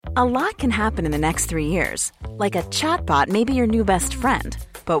A lot can happen in the next 3 years. Like a chatbot may be your new best friend.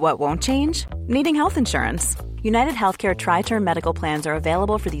 But what won't change? Needing health insurance. United Healthcare Tri-Term Medical Plans are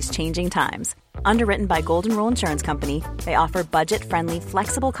available for these changing times. Underwritten by Golden Rule Insurance Company, they offer budget-friendly,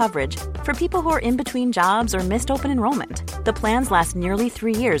 flexible coverage for people who are in between jobs or missed open enrollment. The plans last nearly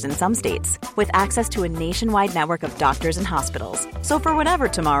 3 years in some states, with access to a nationwide network of doctors and hospitals. So for whatever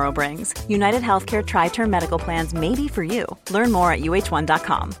tomorrow brings, United Healthcare Tri-Term Medical Plans may be for you. Learn more at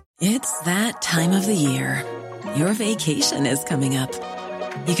uh1.com. It's that time of the year. Your vacation is coming up.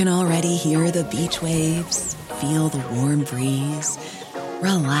 You can already hear the beach waves, feel the warm breeze,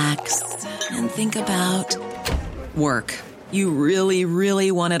 relax, and think about work. You really,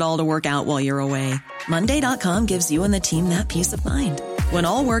 really want it all to work out while you're away. Monday.com gives you and the team that peace of mind. When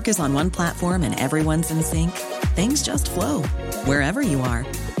all work is on one platform and everyone's in sync, things just flow. Wherever you are,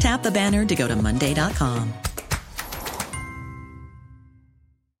 tap the banner to go to Monday.com.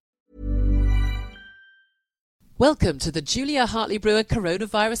 Welcome to the Julia Hartley-Brewer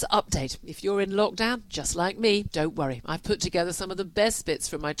Coronavirus Update. If you're in lockdown, just like me, don't worry. I've put together some of the best bits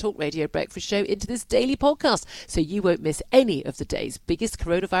from my Talk Radio Breakfast show into this daily podcast, so you won't miss any of the day's biggest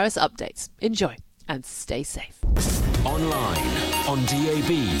coronavirus updates. Enjoy and stay safe. Online, on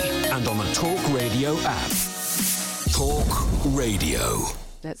DAB, and on the Talk Radio app. Talk Radio.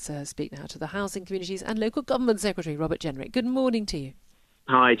 Let's speak now to the Housing, Communities and Local Government Secretary, Robert Jenrick. Good morning to you.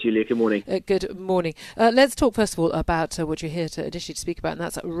 Hi, Julia. Good morning. Good morning. Let's talk first of all about what you're here to initially speak about, and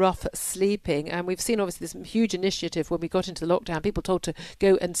that's rough sleeping. And we've seen obviously this huge initiative when we got into the lockdown, people told to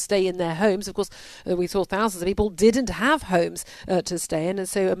go and stay in their homes. Of course, we saw thousands of people didn't have homes to stay in, and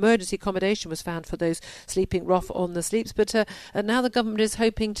so emergency accommodation was found for those sleeping rough on the sleeps. But now the government is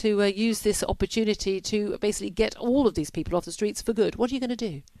hoping to use this opportunity to basically get all of these people off the streets for good. What are you going to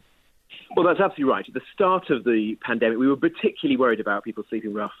do? Well, that's absolutely right. At the start of the pandemic, we were particularly worried about people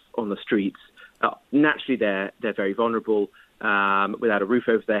sleeping rough on the streets. Naturally, they're very vulnerable without a roof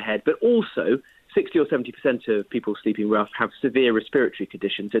over their head, but also 60 or 70% of people sleeping rough have severe respiratory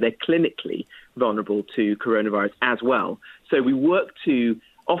conditions, so they're clinically vulnerable to coronavirus as well. So we worked to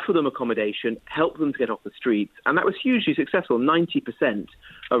offer them accommodation, help them to get off the streets, and that was hugely successful. 90%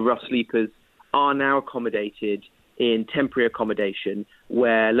 of rough sleepers are now accommodated in temporary accommodation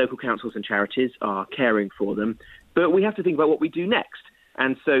where local councils and charities are caring for them. But we have to think about what we do next.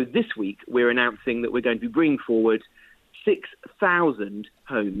 And so this week, we're announcing that we're going to be bringing forward 6,000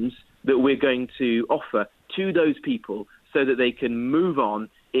 homes that we're going to offer to those people so that they can move on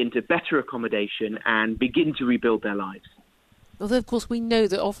into better accommodation and begin to rebuild their lives. Although, of course, we know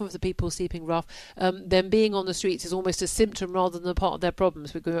that often for the people sleeping rough, them being on the streets is almost a symptom rather than a part of their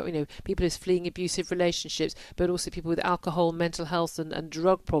problems. We've got, people who's fleeing abusive relationships, but also people with alcohol, mental health and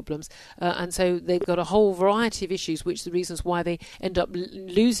drug problems. And so they've got a whole variety of issues, which are the reasons why they end up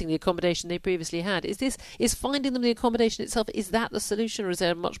losing the accommodation they previously had. Is finding them the accommodation itself, is that the solution, or is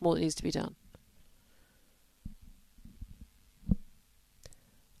there much more that needs to be done?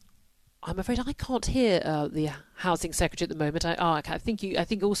 I'm afraid I can't hear the Housing Secretary at the moment. I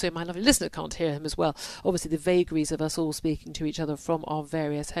think also my lovely listener can't hear him as well. Obviously, the vagaries of us all speaking to each other from our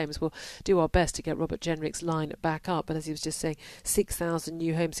various homes. We'll do our best to get Robert Jenrick's line back up. And as he was just saying, 6,000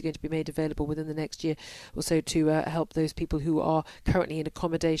 new homes are going to be made available within the next year or so to help those people who are currently in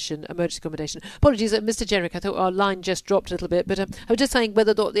accommodation, emergency accommodation. Apologies, Mr. Jenrick, I thought our line just dropped a little bit. But I was just saying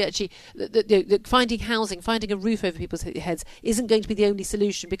whether finding housing, finding a roof over people's heads isn't going to be the only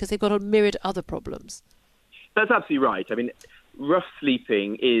solution, because they've got a myriad other problems. That's absolutely right. I mean, rough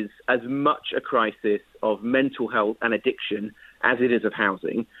sleeping is as much a crisis of mental health and addiction as it is of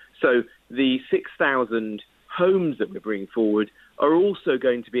housing. So the 6,000 homes that we're bringing forward are also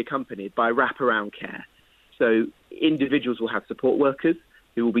going to be accompanied by wraparound care. So individuals will have support workers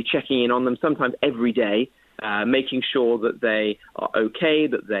who will be checking in on them sometimes every day, making sure that they are okay,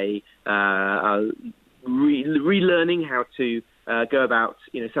 that they are relearning how to go about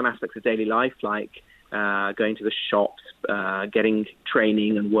some aspects of daily life, like going to the shops, getting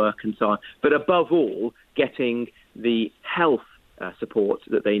training and work and so on. But above all, getting the health support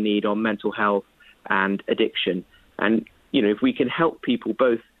that they need on mental health and addiction. And, if we can help people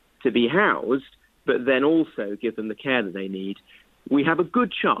both to be housed, but then also give them the care that they need, we have a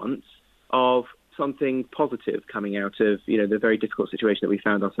good chance of something positive coming out of, the very difficult situation that we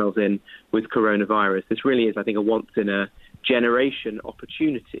found ourselves in with coronavirus. This really is, I think, a once-in-a-generation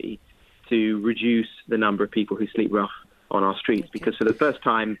opportunity to reduce the number of people who sleep rough on our streets, because for the first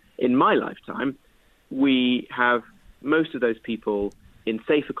time in my lifetime, we have most of those people in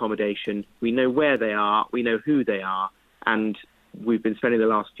safe accommodation. We know where they are, we know who they are, and we've been spending the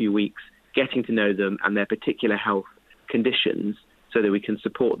last few weeks getting to know them and their particular health conditions so that we can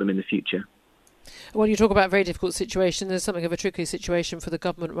support them in the future. Well, you talk about a very difficult situation. There's something of a tricky situation for the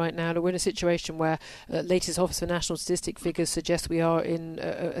government right now. We're in a situation where latest Office for National Statistic figures suggest we are in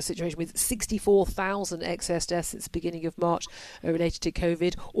a situation with 64,000 excess deaths since the beginning of March related to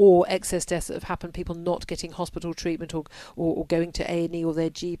COVID, or excess deaths that have happened, people not getting hospital treatment or going to A&E or their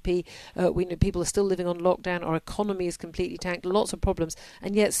GP. We know people are still living on lockdown. Our economy is completely tanked. Lots of problems.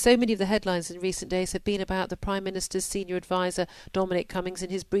 And yet so many of the headlines in recent days have been about the Prime Minister's senior advisor, Dominic Cummings,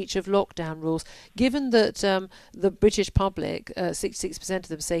 and his breach of lockdown rules. Given that the British public, 66% of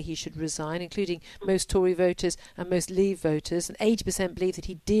them say he should resign, including most Tory voters and most Leave voters, and 80% believe that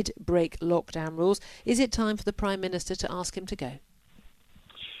he did break lockdown rules, is it time for the Prime Minister to ask him to go?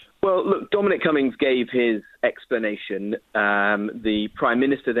 Well, look, Dominic Cummings gave his explanation. The Prime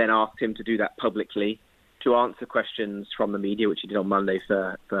Minister then asked him to do that publicly, to answer questions from the media, which he did on Monday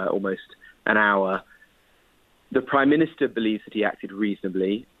for almost an hour. The Prime Minister believes that he acted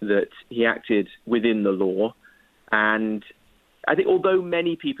reasonably, that he acted within the law. And I think although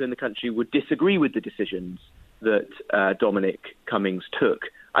many people in the country would disagree with the decisions that Dominic Cummings took,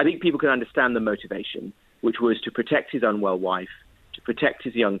 I think people can understand the motivation, which was to protect his unwell wife, to protect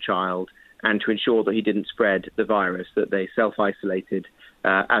his young child, and to ensure that he didn't spread the virus, that they self-isolated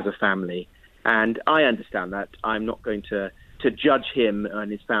as a family. And I understand that. I'm not going to judge him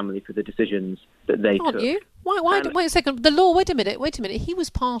and his family for the decisions that they took. You? Why? Wait a second. The law. Wait a minute. He was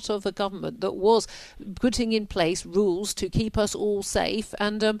part of a government that was putting in place rules to keep us all safe,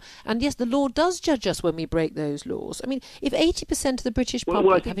 and yes, the law does judge us when we break those laws. I mean, if 80% of the British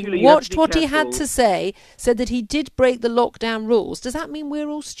public, having watched what he had to say, said that he did break the lockdown rules, does that mean we're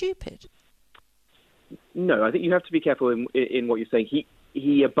all stupid? No, I think you have to be careful in what you're saying.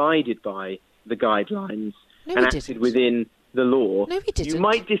 He abided by the guidelines and acted within the law. No, he didn't. You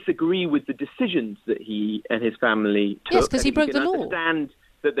might disagree with the decisions that he and his family took. Yes, because he broke the law. You can understand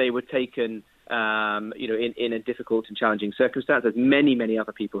that they were taken, in a difficult and challenging circumstance, as many, many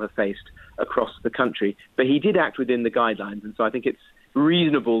other people have faced across the country. But he did act within the guidelines, and so I think it's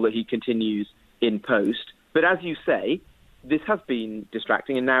reasonable that he continues in post. But as you say, this has been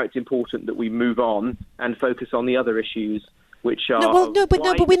distracting, and now it's important that we move on and focus on the other issues. But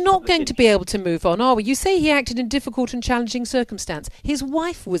we're not going to be able to move on, are we? You say he acted in difficult and challenging circumstance. His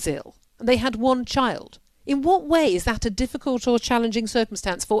wife was ill, and they had one child. In what way is that a difficult or challenging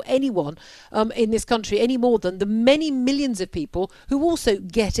circumstance for anyone in this country, any more than the many millions of people who also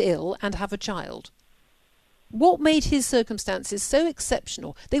get ill and have a child? What made his circumstances so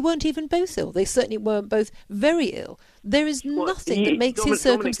exceptional? They weren't even both ill. They certainly weren't both very ill. There is nothing that makes his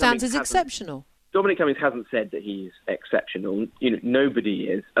circumstances exceptional. Dominic Cummings hasn't said that he's exceptional. Nobody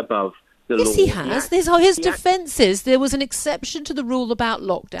is above the law. Yes, he has. His defence is there was an exception to the rule about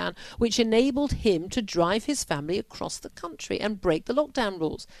lockdown, which enabled him to drive his family across the country and break the lockdown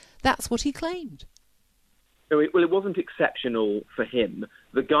rules. That's what he claimed. Well, it wasn't exceptional for him.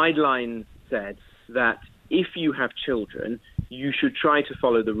 The guidelines said that if you have children, you should try to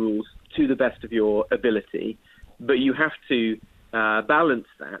follow the rules to the best of your ability, but you have to balance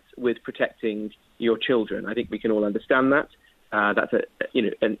that with protecting your children. I think we can all understand that. That's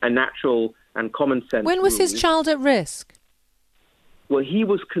a natural and common sense. When was his child at risk? Well, he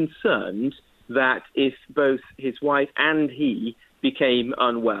was concerned that if both his wife and he became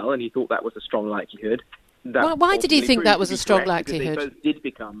unwell, and he thought that was a strong likelihood. Why did he think that was a strong likelihood? Because they both did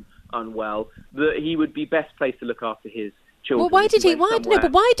become unwell, that he would be best placed to look after his children. Well,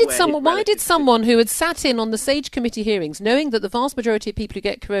 why did someone who had sat in on the SAGE committee hearings, knowing that the vast majority of people who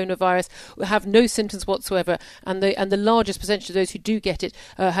get coronavirus have no symptoms whatsoever, and the largest percentage of those who do get it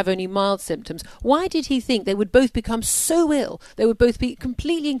have only mild symptoms, why did he think they would both become so ill, they would both be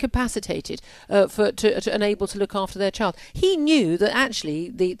completely incapacitated to unable to look after their child? He knew that actually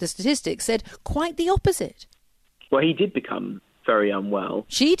the statistics said quite the opposite. Well, he did become very unwell.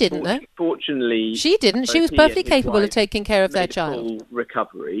 She didn't, though. Fortunately, she didn't. She was perfectly capable of taking care of their child. Full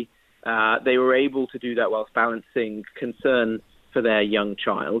recovery. They were able to do that whilst balancing concern for their young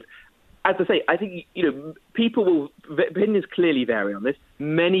child. As I say, I think opinions clearly vary on this.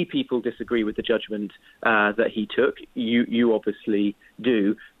 Many people disagree with the judgment that he took. You obviously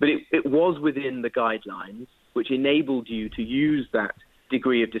do, but it was within the guidelines, which enabled you to use that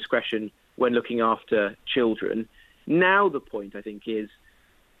degree of discretion when looking after children. Now the point, I think, is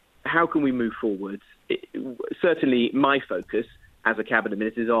how can we move forward? Certainly my focus as a cabinet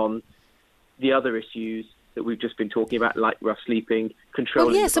minister is on the other issues that we've just been talking about, like rough sleeping,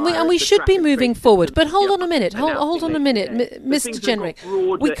 controlling the virus, and we should be moving forward. But hold on a minute, hold on a minute, Mr.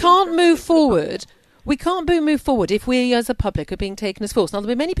 Jenrick. We can't move forward We can't move forward if we as a public are being taken as fools. Now,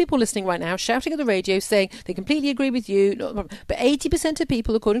 there'll be many people listening right now shouting at the radio saying they completely agree with you. But 80% of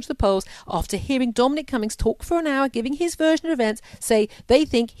people, according to the polls, after hearing Dominic Cummings talk for an hour, giving his version of events, say they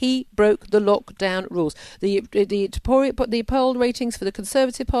think he broke the lockdown rules. The poll ratings for the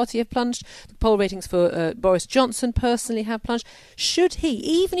Conservative Party have plunged. The poll ratings for Boris Johnson personally have plunged. Should he,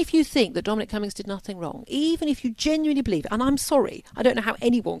 even if you think that Dominic Cummings did nothing wrong, even if you genuinely believe, and I'm sorry, I don't know how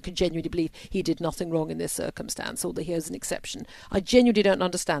anyone can genuinely believe he did nothing wrong in this circumstance or that he has an exception. I genuinely don't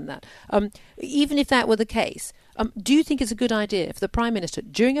understand that. Even if that were the case, do you think it's a good idea for the Prime Minister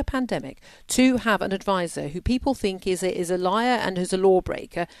during a pandemic to have an advisor who people think is a liar and who's a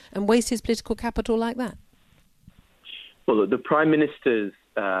lawbreaker and waste his political capital like that? Well, the Prime Minister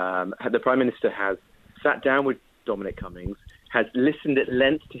has sat down with Dominic Cummings, has listened at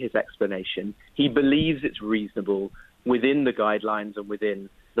length to his explanation. He believes it's reasonable within the guidelines and within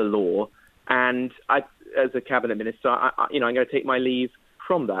the law. And I, as a cabinet minister, I'm going to take my leave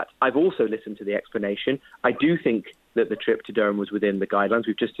from that. I've also listened to the explanation. I do think that the trip to Durham was within the guidelines.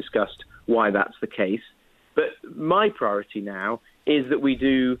 We've just discussed why that's the case. But my priority now is that we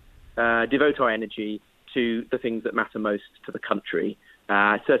do devote our energy to the things that matter most to the country.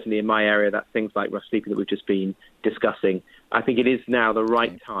 Certainly in my area, that's things like rough sleeping that we've just been discussing. I think it is now the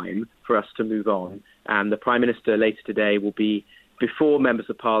right time for us to move on. And the Prime Minister later today will be before members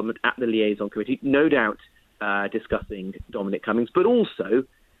of Parliament at the Liaison Committee, no doubt discussing Dominic Cummings, but also,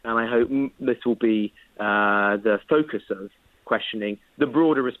 and I hope this will be the focus of questioning, the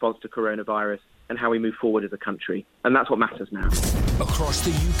broader response to coronavirus and how we move forward as a country. And that's what matters now. Across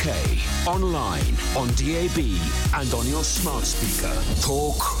the UK, online, on DAB and on your smart speaker.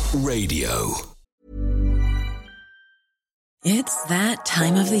 Talk Radio. It's that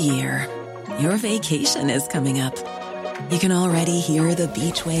time of the year. Your vacation is coming up. You can already hear the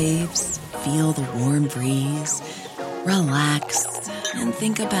beach waves, feel the warm breeze, relax, and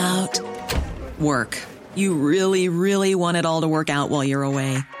think about work. You really, really want it all to work out while you're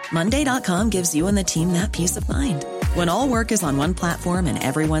away. Monday.com gives you and the team that peace of mind. When all work is on one platform and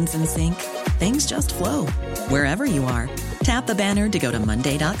everyone's in sync, things just flow. Wherever you are, tap the banner to go to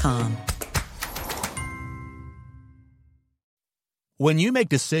Monday.com. When you make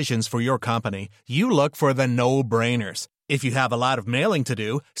decisions for your company, you look for the no-brainers. If you have a lot of mailing to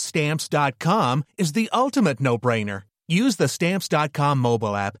do, Stamps.com is the ultimate no-brainer. Use the Stamps.com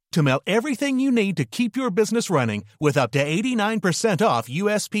mobile app to mail everything you need to keep your business running with up to 89% off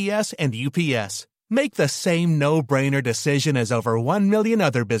USPS and UPS. Make the same no-brainer decision as over 1 million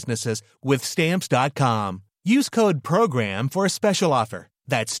other businesses with Stamps.com. Use code PROGRAM for a special offer.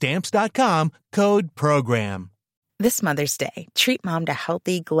 That's Stamps.com, code PROGRAM. This Mother's Day, treat Mom to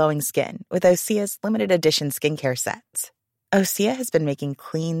healthy, glowing skin with Osea's limited edition skincare sets. Osea has been making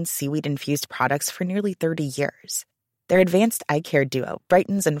clean, seaweed-infused products for nearly 30 years. Their advanced eye care duo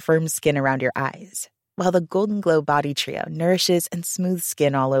brightens and firms skin around your eyes, while the Golden Glow Body Trio nourishes and smooths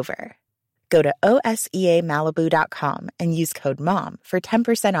skin all over. Go to OSEAMalibu.com and use code MOM for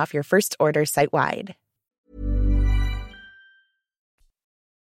 10% off your first order site-wide.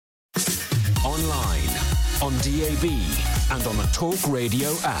 Online, on DAB, and on the Talk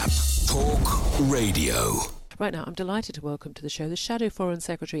Radio app. Talk Radio. Right now, I'm delighted to welcome to the show the Shadow Foreign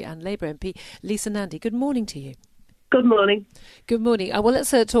Secretary and Labour MP, Lisa Nandy. Good morning to you. Good morning. Good morning. Well, let's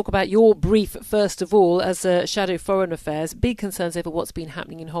talk about your brief, first of all, as Shadow Foreign Affairs. Big concerns over what's been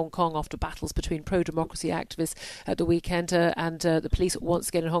happening in Hong Kong after battles between pro-democracy activists at the weekend and the police once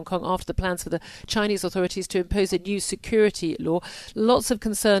again in Hong Kong after the plans for the Chinese authorities to impose a new security law. Lots of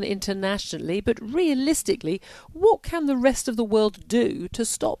concern internationally, but realistically, what can the rest of the world do to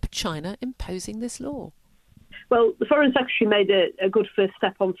stop China imposing this law? Well, the Foreign Secretary made a good first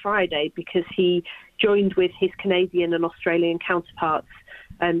step on Friday because he joined with his Canadian and Australian counterparts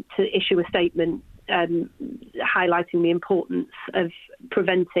to issue a statement highlighting the importance of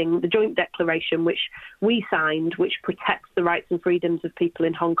preventing the joint declaration which we signed, which protects the rights and freedoms of people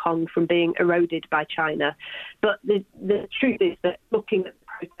in Hong Kong from being eroded by China. But the truth is that looking at the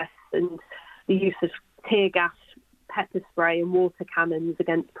protests and the use of tear gas, pepper spray and water cannons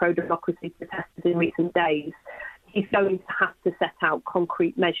against pro-democracy protesters in recent days, he's going to have to set out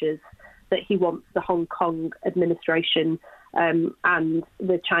concrete measures that he wants the Hong Kong administration and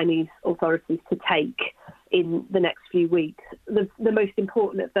the Chinese authorities to take in the next few weeks. The most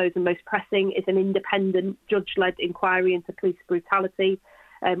important of those and most pressing is an independent judge-led inquiry into police brutality.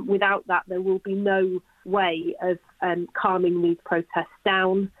 Without that, there will be no way of calming these protests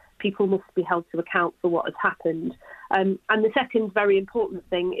down. People must be held to account for what has happened. And the second very important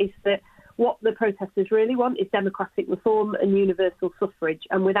thing is that What the protesters really want is democratic reform and universal suffrage,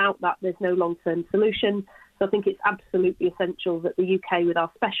 and without that, there's no long-term solution. So I think it's absolutely essential that the UK, with our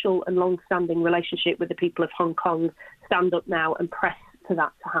special and long-standing relationship with the people of Hong Kong, stand up now and press for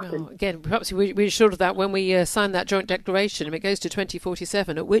that to happen. Again, perhaps we're short of that when we sign that joint declaration, and it goes to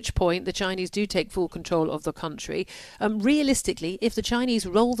 2047, at which point the Chinese do take full control of the country. Realistically, if the Chinese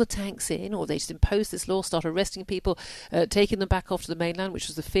roll the tanks in, or they just impose this law, start arresting people, taking them back off to the mainland, which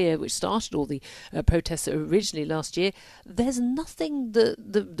was the fear which started all the protests originally last year, there's nothing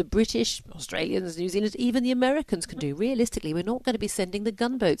the British, Australians, New Zealanders, even the Americans can do. Realistically, we're not going to be sending the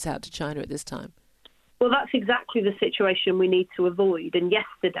gunboats out to China at this time. Well, that's exactly the situation we need to avoid. And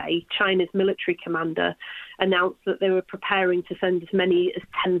yesterday, China's military commander announced that they were preparing to send as many as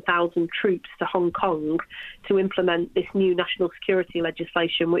 10,000 troops to Hong Kong to implement this new national security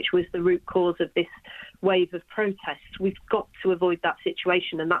legislation, which was the root cause of this wave of protests. We've got to avoid that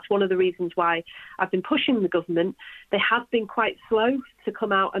situation. And that's one of the reasons why I've been pushing the government. They have been quite slow to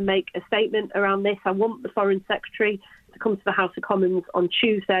come out and make a statement around this. I want the Foreign Secretary to come to the House of Commons on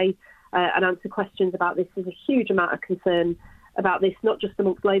Tuesday and answer questions about this. There's a huge amount of concern about this, not just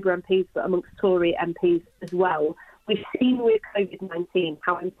amongst Labour MPs, but amongst Tory MPs as well. We've seen with COVID-19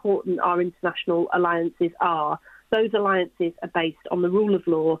 how important our international alliances are. Those alliances are based on the rule of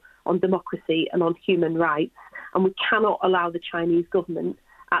law, on democracy and on human rights. And we cannot allow the Chinese government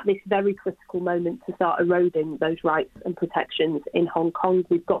at this very critical moment to start eroding those rights and protections in Hong Kong.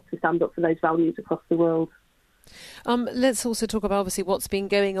 We've got to stand up for those values across the world. Let's also talk about obviously what's been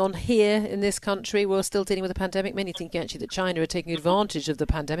going on here in this country. We're still dealing with a pandemic. Many think actually that China are taking advantage of the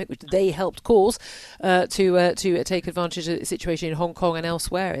pandemic, which they helped cause, to take advantage of the situation in Hong Kong and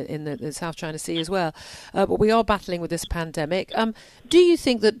elsewhere in the South China Sea as well. But we are battling with this pandemic. Do you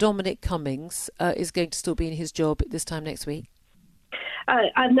think that Dominic Cummings is going to still be in his job this time next week? I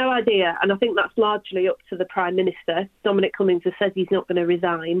have no idea, and I think that's largely up to the Prime Minister. Dominic Cummings has said he's not going to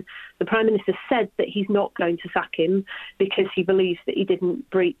resign. The Prime Minister said that he's not going to sack him because he believes that he didn't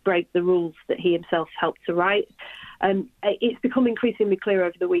break the rules that he himself helped to write. It's become increasingly clear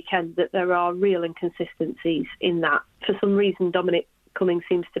over the weekend that there are real inconsistencies in that. For some reason, Dominic Cummings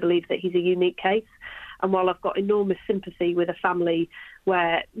seems to believe that he's a unique case. And while I've got enormous sympathy with a family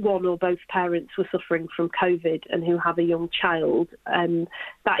where one or both parents were suffering from COVID and who have a young child,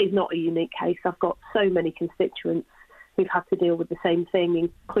 that is not a unique case. I've got so many constituents who've had to deal with the same thing,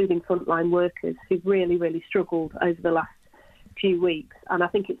 including frontline workers who've really, really struggled over the last few weeks. And I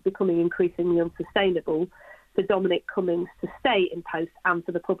think it's becoming increasingly unsustainable for Dominic Cummings to stay in post and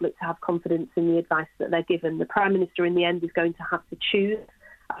for the public to have confidence in the advice that they're given. The Prime Minister in the end is going to have to choose.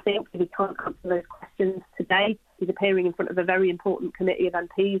 I think if he can't answer those questions today, he's appearing in front of a very important committee of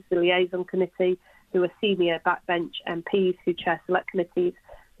MPs, the liaison committee, who are senior backbench MPs who chair select committees.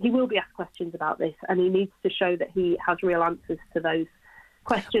 He will be asked questions about this, and he needs to show that he has real answers to those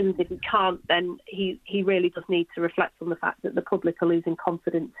questions. If he can't, then he really does need to reflect on the fact that the public are losing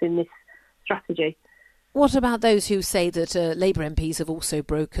confidence in this strategy. What about those who say that Labour MPs have also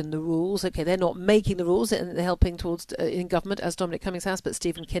broken the rules? OK, they're not making the rules and they're helping towards in government, as Dominic Cummings has, but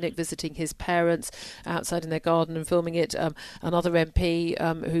Stephen Kinnock visiting his parents outside in their garden and filming it. Another MP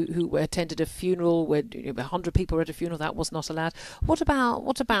who attended a funeral where 100 people were at a funeral, that was not allowed. What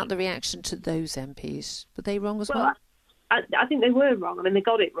about the reaction to those MPs? Were they wrong as well? I think they were wrong. I mean, they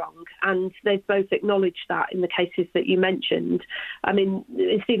got it wrong, and they've both acknowledged that in the cases that you mentioned. I mean,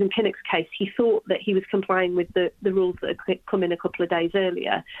 in Stephen Kinnock's case, he thought that he was complying with the rules that had come in a couple of days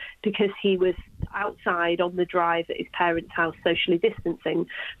earlier because he was outside on the drive at his parents' house socially distancing.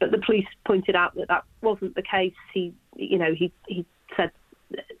 But the police pointed out that that wasn't the case. He said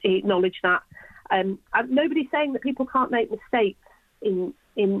he acknowledged that. Nobody's saying that people can't make mistakes in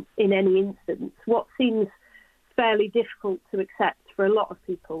any instance. What seems fairly difficult to accept for a lot of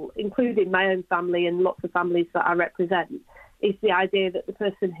people, including my own family and lots of families that I represent, is the idea that the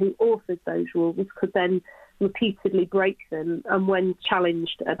person who authored those rules could then repeatedly break them, and when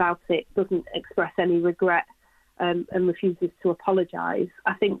challenged about it doesn't express any regret and refuses to apologise.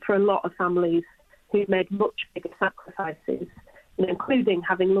 I think for a lot of families who've made much bigger sacrifices, including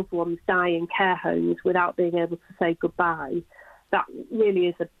having loved ones die in care homes without being able to say goodbye, that really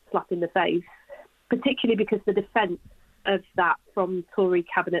is a slap in the face, particularly because the defence of that from Tory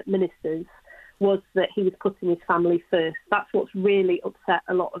cabinet ministers was that he was putting his family first. That's what's really upset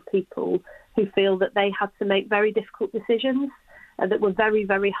a lot of people who feel that they had to make very difficult decisions that were very,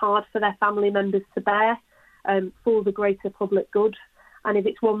 very hard for their family members to bear for the greater public good. And if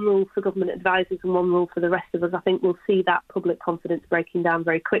it's one rule for government advisors and one rule for the rest of us, I think we'll see that public confidence breaking down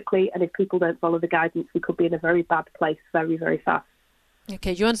very quickly. And if people don't follow the guidance, we could be in a very bad place very, very fast.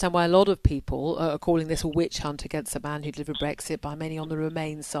 Okay, do you understand why a lot of people are calling this a witch hunt against a man who delivered Brexit, by many on the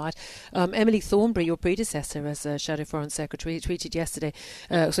Remain side? Emily Thornberry, your predecessor as Shadow Foreign Secretary, tweeted yesterday,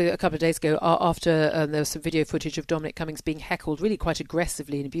 so a couple of days ago, after there was some video footage of Dominic Cummings being heckled really quite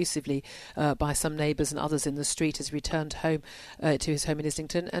aggressively and abusively by some neighbours and others in the street as he returned home to his home in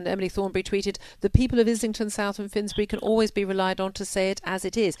Islington. And Emily Thornberry tweeted, "The people of Islington, South and Finsbury can always be relied on to say it as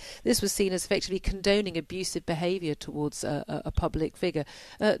it is." This was seen as effectively condoning abusive behaviour towards a public figure.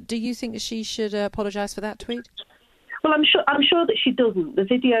 Do you think she should apologise for that tweet? Well, I'm sure that she doesn't. The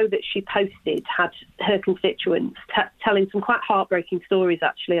video that she posted had her constituents telling some quite heartbreaking stories,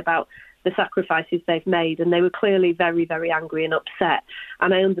 actually, about the sacrifices they've made, and they were clearly very, very angry and upset,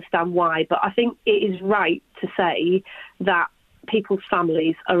 and I understand why. But I think it is right to say that people's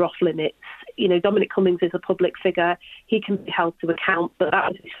families are off limits. You know, Dominic Cummings is a public figure. He can be held to account, but that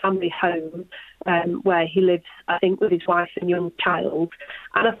was his family home where he lives, I think, with his wife and young child.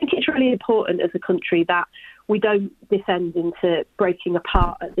 And I think it's really important as a country that we don't descend into breaking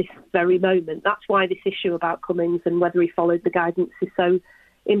apart at this very moment. That's why this issue about Cummings and whether he followed the guidance is so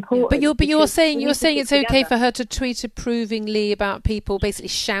important. But you're saying it's okay for her to tweet approvingly about people basically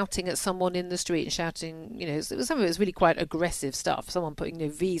shouting at someone in the street and shouting, you know, some of it was really quite aggressive stuff, someone putting, you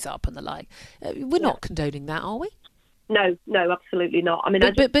know, V's up and the like. We're not condoning that, are we? No, absolutely not. I mean,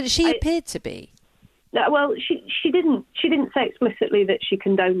 but she appeared to be. No, well, she didn't say explicitly that she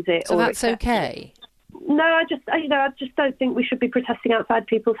condones it. So that's okay. No, I just don't think we should be protesting outside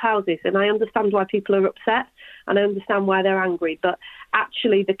people's houses, and I understand why people are upset, and I understand why they're angry. But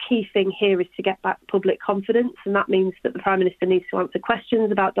actually, the key thing here is to get back public confidence, and that means that the Prime Minister needs to answer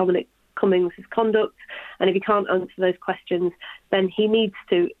questions about Dominic Cummings' conduct, and if he can't answer those questions, then he needs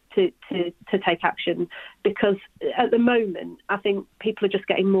to take action, because at the moment I think people are just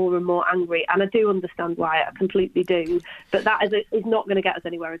getting more and more angry, and I do understand why, I completely do, but that is not going to get us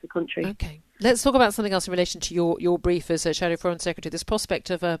anywhere as a country. Okay, let's talk about something else in relation to your brief as Shadow Foreign Secretary, this prospect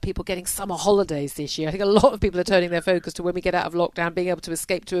of people getting summer holidays this year. I think a lot of people are turning their focus to when we get out of lockdown, being able to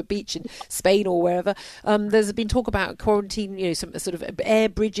escape to a beach in Spain or wherever. There's been talk about quarantine, you know, some sort of air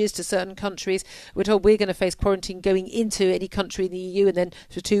bridges to certain countries. We're told we're going to face quarantine going into any country in the EU, and then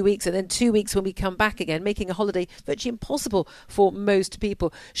for 2 weeks, and then 2 weeks when we come back again, making a holiday virtually impossible for most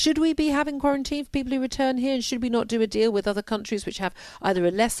people. Should we be having quarantine for people who return here, and should we not do a deal with other countries which have either a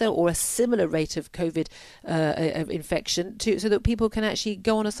lesser or a similar rate of COVID of infection so that people can actually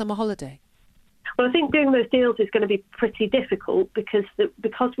go on a summer holiday? Well, I think doing those deals is going to be pretty difficult because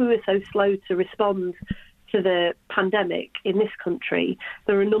we were so slow to respond to the pandemic in this country.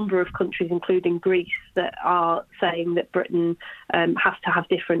 There are a number of countries, including Greece, that are saying that Britain has to have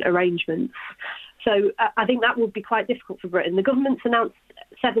different arrangements. So I think that would be quite difficult for Britain. The government's announced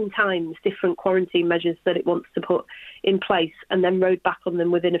 7 times different quarantine measures that it wants to put in place and then rode back on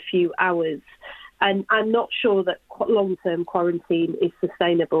them within a few hours. And I'm not sure that long-term quarantine is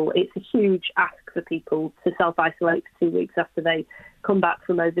sustainable. It's a huge ask for people to self-isolate for 2 weeks after they come back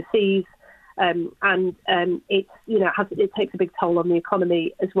from overseas. It takes a big toll on the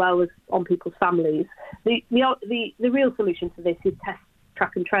economy as well as on people's families. The real solution to this is test,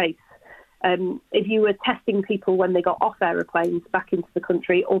 track and trace. If you were testing people when they got off aeroplanes back into the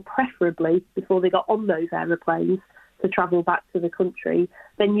country, or preferably before they got on those aeroplanes to travel back to the country,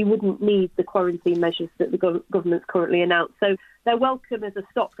 then you wouldn't need the quarantine measures that the government's currently announced. So they're welcome as a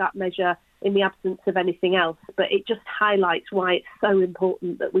stopgap measure in the absence of anything else, but it just highlights why it's so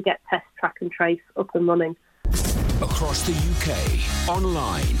important that we get test, track and trace up and running. Across the UK,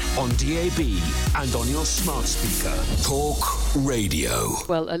 online, on DAB and on your smart speaker. Talk Radio.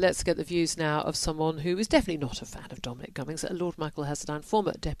 Well, let's get the views now of someone who is definitely not a fan of Dominic Cummings, Lord Michael Heseltine,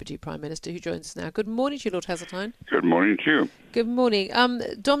 former Deputy Prime Minister, who joins us now. Good morning to you, Lord Heseltine. Good morning to you. Good morning.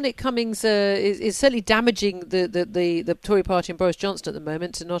 Dominic Cummings is certainly damaging the Tory party and Boris Johnson at the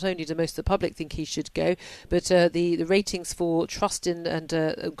moment. Not only do most of the public think he should go, but the ratings for trust in and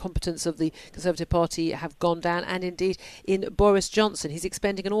competence of the Conservative Party have gone down, and indeed in Boris Johnson. He's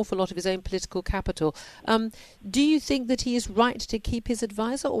expending an awful lot of his own political capital. Do you think that he is right to keep his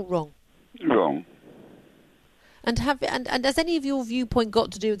advisor, or wrong? Wrong. And has any of your viewpoint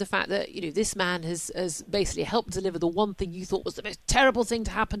got to do with the fact that, you know, this man has basically helped deliver the one thing you thought was the most terrible thing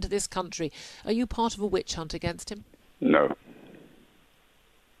to happen to this country? Are you part of a witch hunt against him? No.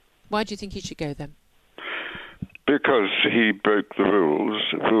 Why do you think he should go then? Because he broke the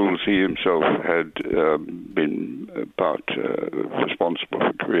rules he himself had been part responsible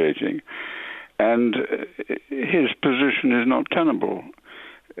for creating. And his position is not tenable.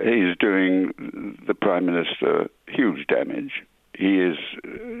 He's doing the Prime Minister huge damage. He is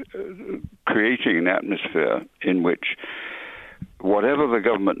creating an atmosphere in which whatever the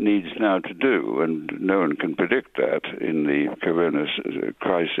government needs now to do, and no one can predict that in the corona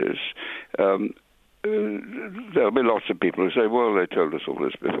crisis, there'll be lots of people who say, well, they told us all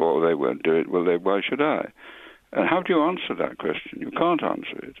this before, they won't do it, well, why should I? And how do you answer that question? You can't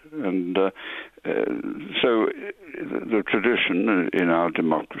answer it. And so the tradition in our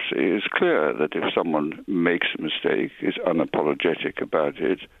democracy is clear that if someone makes a mistake, is unapologetic about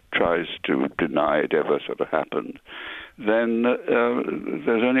it, tries to deny it ever sort of happened, then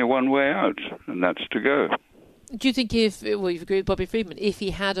there's only one way out, and that's to go. Do you think you've agreed with Bobby Friedman, if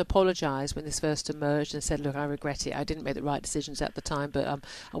he had apologised when this first emerged and said, look, I regret it, I didn't make the right decisions at the time, but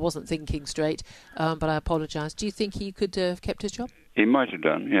I wasn't thinking straight, but I apologise, do you think he could have kept his job? He might have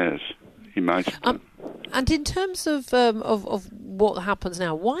done, yes. He might have done. And in terms of what happens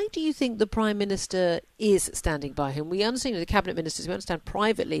now, why do you think the Prime Minister is standing by him? We understand the Cabinet Ministers, we understand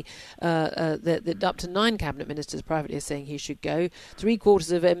privately that up to 9 Cabinet Ministers privately are saying he should go.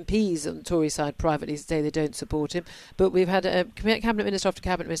 3/4 of MPs on the Tory side privately say they don't support him. But we've had a Cabinet Minister after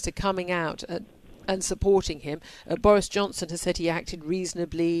Cabinet Minister coming out and supporting him. Boris Johnson has said he acted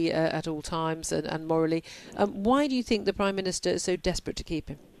reasonably at all times and morally. Why do you think the Prime Minister is so desperate to keep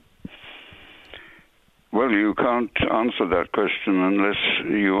him? Well, you can't answer that question unless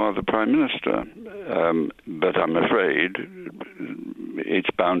you are the Prime Minister. But I'm afraid it's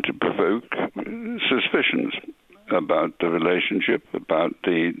bound to provoke suspicions about the relationship, about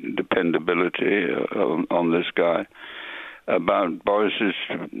the dependability on this guy, about Boris's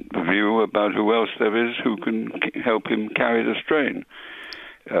view about who else there is who can help him carry the strain.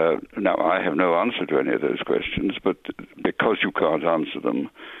 Now, I have no answer to any of those questions, but because you can't answer them,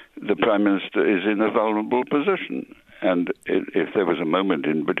 the Prime Minister is in a vulnerable position. And if there was a moment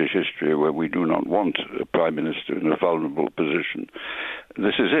in British history where we do not want a Prime Minister in a vulnerable position,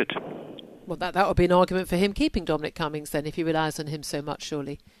 this is it. Well, that would be an argument for him keeping Dominic Cummings, then, if he relies on him so much,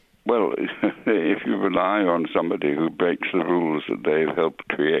 surely. Well, if you rely on somebody who breaks the rules that they've helped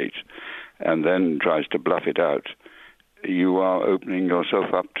create and then tries to bluff it out, you are opening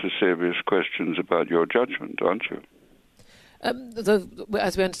yourself up to serious questions about your judgment, aren't you?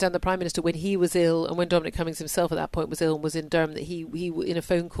 As we understand, the Prime Minister, when he was ill, and when Dominic Cummings himself at that point was ill and was in Durham, that he in a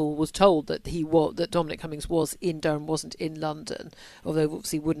phone call was told that that Dominic Cummings was in Durham, wasn't in London. Although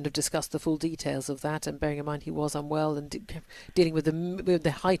obviously wouldn't have discussed the full details of that, and bearing in mind he was unwell and dealing with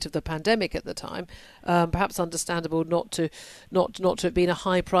the height of the pandemic at the time, perhaps understandable not to have been a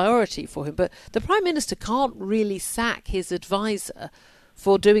high priority for him. But the Prime Minister can't really sack his advisor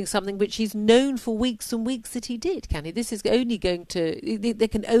for doing something which he's known for weeks and weeks that he did, can he? This is only going to... There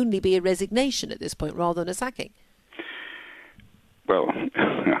can only be a resignation at this point rather than a sacking. Well,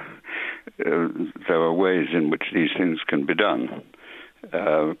 there are ways in which these things can be done.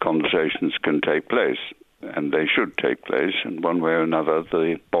 Conversations can take place, and they should take place, and one way or another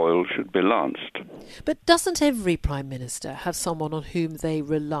the boil should be lanced. But doesn't every Prime Minister have someone on whom they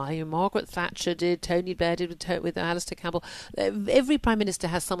rely? Margaret Thatcher did, Tony Blair did with Alistair Campbell. Every Prime Minister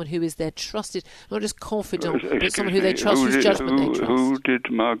has someone who is their trusted, not just confidant, but someone who they trust, whose judgment they trust. Who did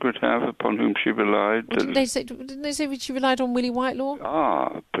Margaret have upon whom she relied? Well, didn't they say she relied on Willie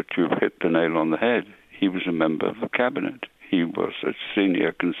Whitelaw? But you've hit the nail on the head. He was a member of the cabinet. He was a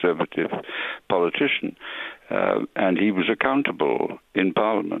senior Conservative politician, and he was accountable in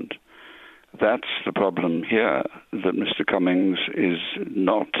Parliament. That's the problem here, that Mr. Cummings is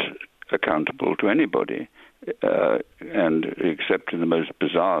not accountable to anybody, and except in the most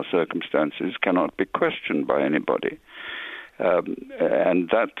bizarre circumstances, cannot be questioned by anybody. And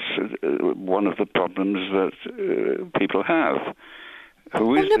that's one of the problems that people have.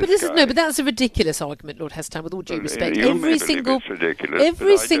 But that's a ridiculous argument, Lord Hesterton, with all due respect. It's ridiculous.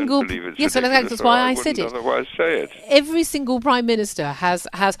 Yes, that's why I said it. Otherwise say it. Every single Prime Minister has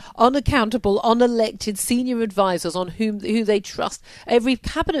unaccountable, unelected senior advisors on who they trust. Every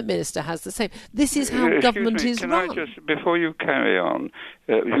Cabinet Minister has the same. This is how government is run. Before you carry on,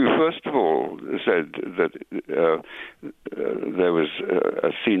 you first of all said that there was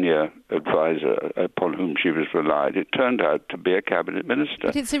a senior advisor upon whom she was relied. It turned out to be a Cabinet Minister.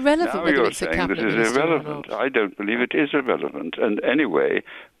 But it's irrelevant now whether you're it's a saying Cabinet this is Minister irrelevant. or not. I don't believe it is irrelevant. And anyway,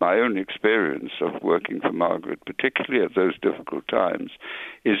 my own experience of working for Margaret, particularly at those difficult times,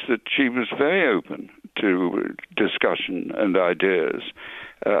 is that she was very open to discussion and ideas.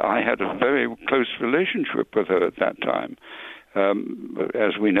 I had a very close relationship with her at that time,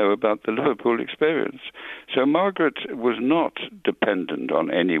 as we know about the Liverpool experience. So Margaret was not dependent on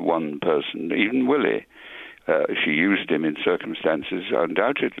any one person, even Willie. She used him in circumstances,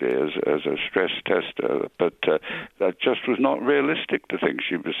 undoubtedly, as a stress tester, but that just was not realistic to think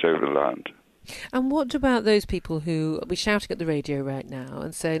she was so reliant. And what about those people who will be shouting at the radio right now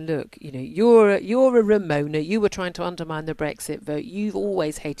and saying, look, you're a Ramona, you were trying to undermine the Brexit vote, you've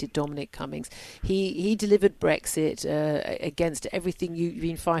always hated Dominic Cummings, he delivered Brexit against everything you've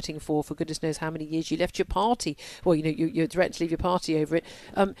been fighting for goodness knows how many years, you left your party, well, you're threatened to leave your party over it,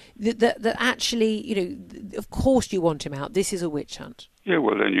 that actually, of course you want him out, this is a witch hunt. Yeah,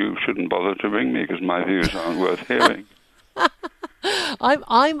 well then you shouldn't bother to ring me because my views aren't worth hearing.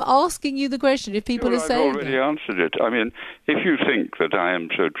 I'm asking you the question. If people are saying I've already answered it. I mean, if you think that I am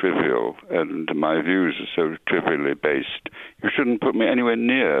so trivial and my views are so trivially based, you shouldn't put me anywhere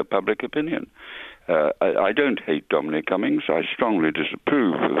near public opinion. I don't hate Dominic Cummings. I strongly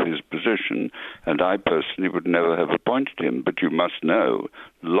disapprove of his position, and I personally would never have appointed him. But you must know,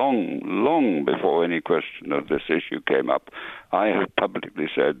 long before any question of this issue came up, I have publicly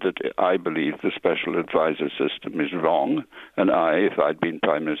said that I believe the special advisor system is wrong, and if I'd been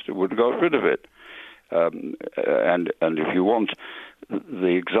Prime Minister, would have got rid of it. And if you want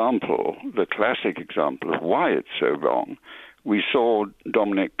the classic example of why it's so wrong, we saw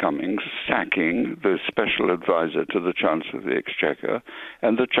Dominic Cummings sacking the special advisor to the Chancellor of the Exchequer,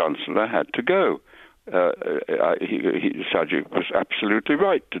 and the Chancellor had to go. Sajid was absolutely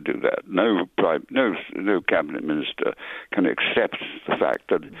right to do that. No cabinet minister can accept the fact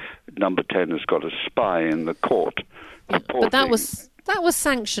that Number 10 has got a spy in the court. Yeah, but that was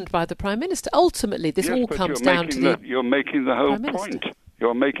sanctioned by the Prime Minister. Ultimately, this all comes down to you're making the whole point.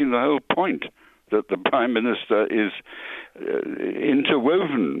 You're making the whole point that the Prime Minister is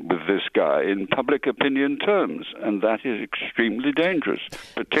interwoven with this guy in public opinion terms, and that is extremely dangerous,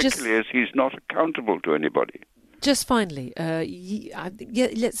 particularly as he's not accountable to anybody. Just finally,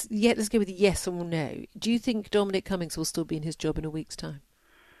 let's go with yes or no. Do you think Dominic Cummings will still be in his job in a week's time?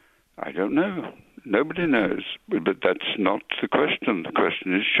 I don't know. Nobody knows. But that's not the question. The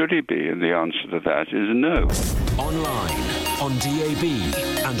question is, should he be? And the answer to that is no. Online, on DAB,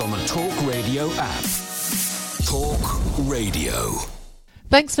 and on the Talk Radio app. Talk Radio.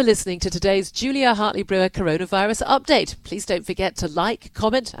 Thanks for listening to today's Julia Hartley-Brewer Coronavirus Update. Please don't forget to like,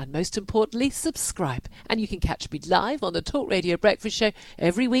 comment, and most importantly, subscribe. And you can catch me live on the Talk Radio Breakfast Show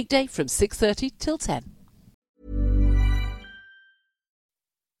every weekday from 6:30 till 10.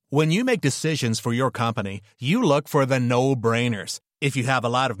 When you make decisions for your company, you look for the no-brainers. If you have a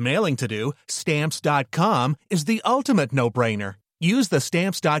lot of mailing to do, Stamps.com is the ultimate no-brainer. Use the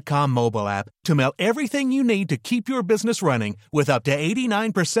Stamps.com mobile app to mail everything you need to keep your business running with up to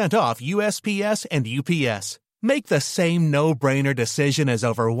 89% off USPS and UPS. Make the same no-brainer decision as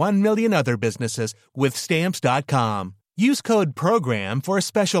over 1 million other businesses with Stamps.com. Use code PROGRAM for a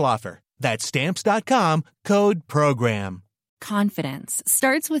special offer. That's Stamps.com, code PROGRAM. Confidence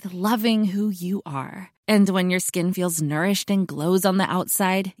starts with loving who you are. And when your skin feels nourished and glows on the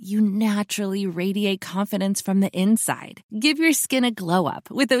outside, you naturally radiate confidence from the inside. Give your skin a glow up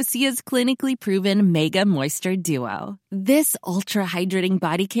with Osea's clinically proven Mega Moisture Duo. This ultra-hydrating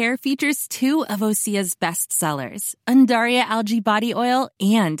body care features 2 of Osea's best sellers, Undaria Algae Body Oil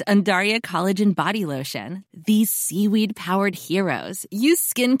and Undaria Collagen Body Lotion. These seaweed-powered heroes use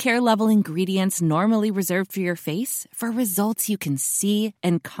skincare-level ingredients normally reserved for your face for results you can see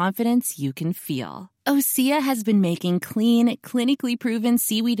and confidence you can feel. Osea has been making clean, clinically proven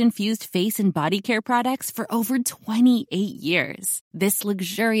seaweed-infused face and body care products for over 28 years. This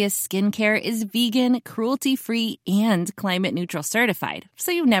luxurious skincare is vegan, cruelty-free, and climate-neutral certified,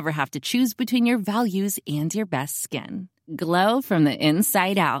 so you never have to choose between your values and your best skin. Glow from the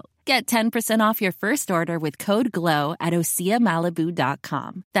inside out. Get 10% off your first order with code GLOW at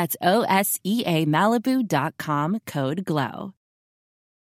OseaMalibu.com. That's OSEA Malibu.com, code GLOW.